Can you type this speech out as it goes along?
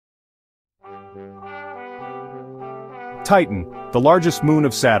Titan, the largest moon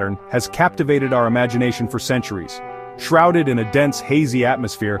of Saturn, has captivated our imagination for centuries. Shrouded in a dense, hazy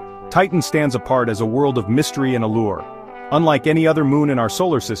atmosphere, Titan stands apart as a world of mystery and allure. Unlike any other moon in our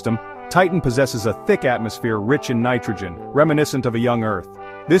solar system, Titan possesses a thick atmosphere rich in nitrogen, reminiscent of a young Earth.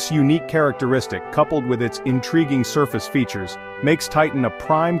 This unique characteristic, coupled with its intriguing surface features, makes Titan a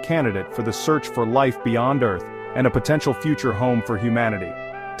prime candidate for the search for life beyond Earth and a potential future home for humanity.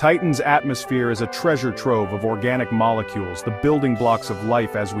 Titan's atmosphere is a treasure trove of organic molecules, the building blocks of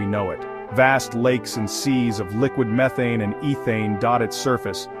life as we know it. Vast lakes and seas of liquid methane and ethane dot its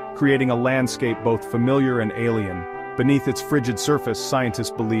surface, creating a landscape both familiar and alien. Beneath its frigid surface,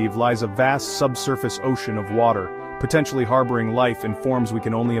 scientists believe, lies a vast subsurface ocean of water, potentially harboring life in forms we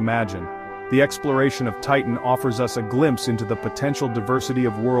can only imagine. The exploration of Titan offers us a glimpse into the potential diversity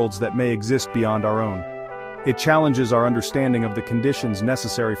of worlds that may exist beyond our own. It challenges our understanding of the conditions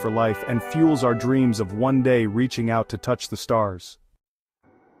necessary for life and fuels our dreams of one day reaching out to touch the stars.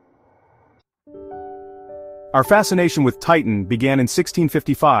 Our fascination with Titan began in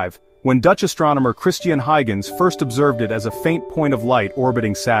 1655, when Dutch astronomer Christian Huygens first observed it as a faint point of light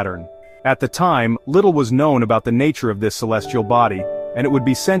orbiting Saturn. At the time, little was known about the nature of this celestial body, and it would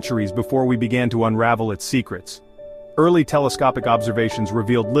be centuries before we began to unravel its secrets. Early telescopic observations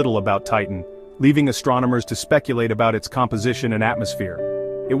revealed little about Titan, leaving astronomers to speculate about its composition and atmosphere.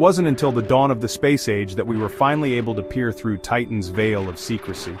 It wasn't until the dawn of the space age that we were finally able to peer through Titan's veil of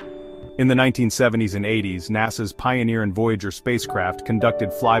secrecy. In the 1970s and 80s, NASA's Pioneer and Voyager spacecraft conducted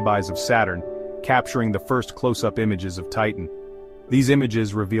flybys of Saturn, capturing the first close-up images of Titan. These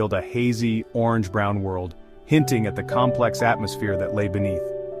images revealed a hazy, orange-brown world, hinting at the complex atmosphere that lay beneath.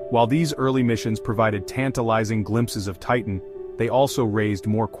 While these early missions provided tantalizing glimpses of Titan, they also raised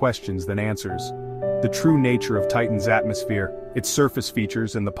more questions than answers. The true nature of Titan's atmosphere, its surface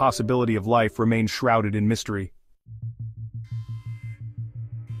features, and the possibility of life remain shrouded in mystery.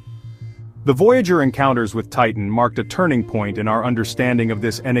 The Voyager encounters with Titan marked a turning point in our understanding of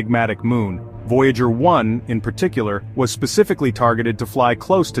this enigmatic moon. Voyager 1, in particular, was specifically targeted to fly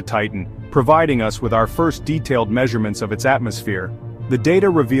close to Titan, providing us with our first detailed measurements of its atmosphere. The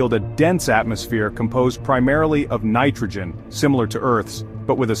data revealed a dense atmosphere composed primarily of nitrogen, similar to Earth's,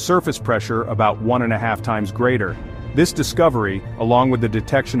 but with a surface pressure about 1.5 times greater. This discovery, along with the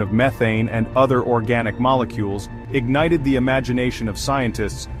detection of methane and other organic molecules, ignited the imagination of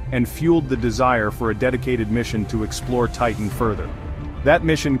scientists and fueled the desire for a dedicated mission to explore Titan further. That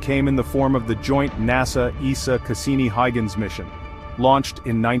mission came in the form of the joint NASA-ESA Cassini-Huygens mission, launched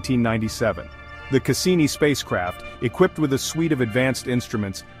in 1997. The Cassini spacecraft, equipped with a suite of advanced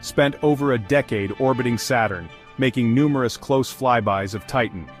instruments, spent over a decade orbiting Saturn, making numerous close flybys of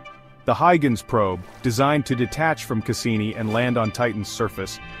Titan. The Huygens probe, designed to detach from Cassini and land on Titan's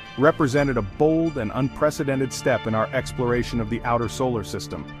surface, represented a bold and unprecedented step in our exploration of the outer solar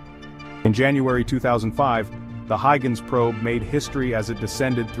system. In January 2005, the Huygens probe made history as it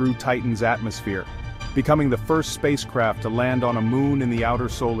descended through Titan's atmosphere, becoming the first spacecraft to land on a moon in the outer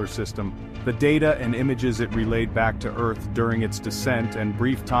solar system. The data and images it relayed back to Earth during its descent and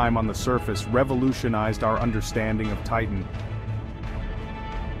brief time on the surface revolutionized our understanding of Titan.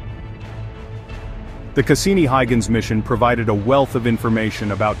 The Cassini-Huygens mission provided a wealth of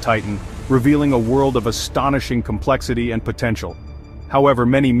information about Titan, revealing a world of astonishing complexity and potential. However,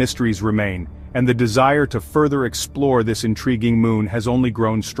 many mysteries remain, and the desire to further explore this intriguing moon has only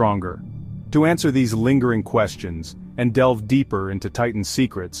grown stronger. To answer these lingering questions, and delve deeper into Titan's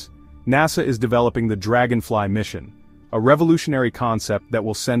secrets, NASA is developing the Dragonfly mission, a revolutionary concept that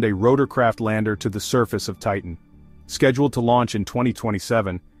will send a rotorcraft lander to the surface of Titan. Scheduled to launch in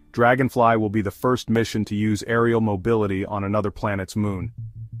 2027, Dragonfly will be the first mission to use aerial mobility on another planet's moon.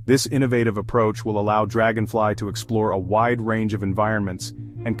 This innovative approach will allow Dragonfly to explore a wide range of environments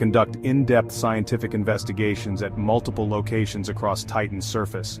and conduct in-depth scientific investigations at multiple locations across Titan's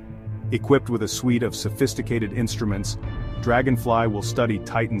surface. Equipped with a suite of sophisticated instruments, Dragonfly will study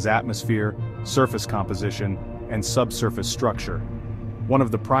Titan's atmosphere, surface composition, and subsurface structure. One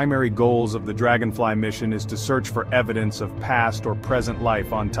of the primary goals of the Dragonfly mission is to search for evidence of past or present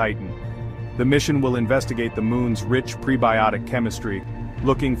life on Titan. The mission will investigate the moon's rich prebiotic chemistry,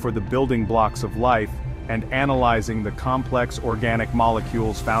 looking for the building blocks of life, and analyzing the complex organic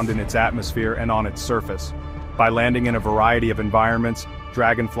molecules found in its atmosphere and on its surface. By landing in a variety of environments,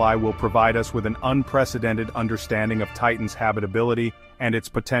 Dragonfly will provide us with an unprecedented understanding of Titan's habitability and its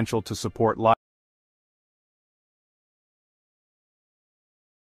potential to support life.